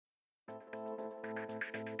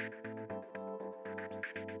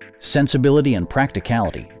Sensibility and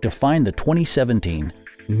practicality define the 2017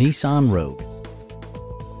 Nissan Rogue.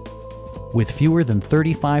 With fewer than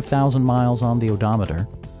 35,000 miles on the odometer,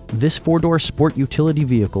 this four-door sport utility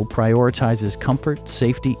vehicle prioritizes comfort,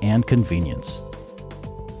 safety, and convenience.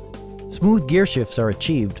 Smooth gear shifts are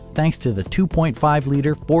achieved thanks to the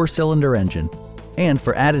 2.5-liter four-cylinder engine. And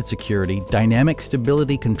for added security, dynamic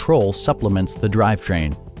stability control supplements the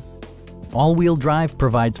drivetrain. All-wheel drive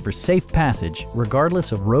provides for safe passage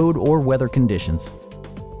regardless of road or weather conditions.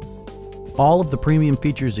 All of the premium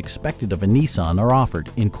features expected of a Nissan are offered,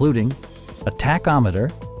 including a tachometer,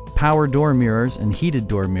 power door mirrors and heated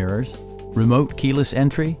door mirrors, remote keyless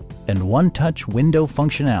entry, and one-touch window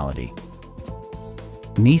functionality.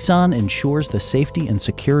 Nissan ensures the safety and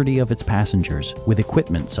security of its passengers with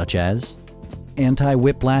equipment such as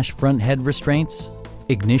anti-whiplash front head restraints,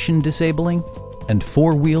 ignition disabling, and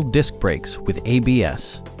four-wheel disc brakes with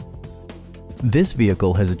ABS. This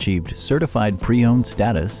vehicle has achieved certified pre-owned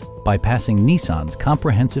status by passing Nissan's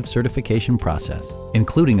comprehensive certification process,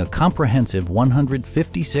 including a comprehensive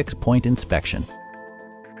 156-point inspection.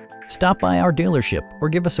 Stop by our dealership or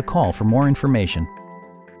give us a call for more information.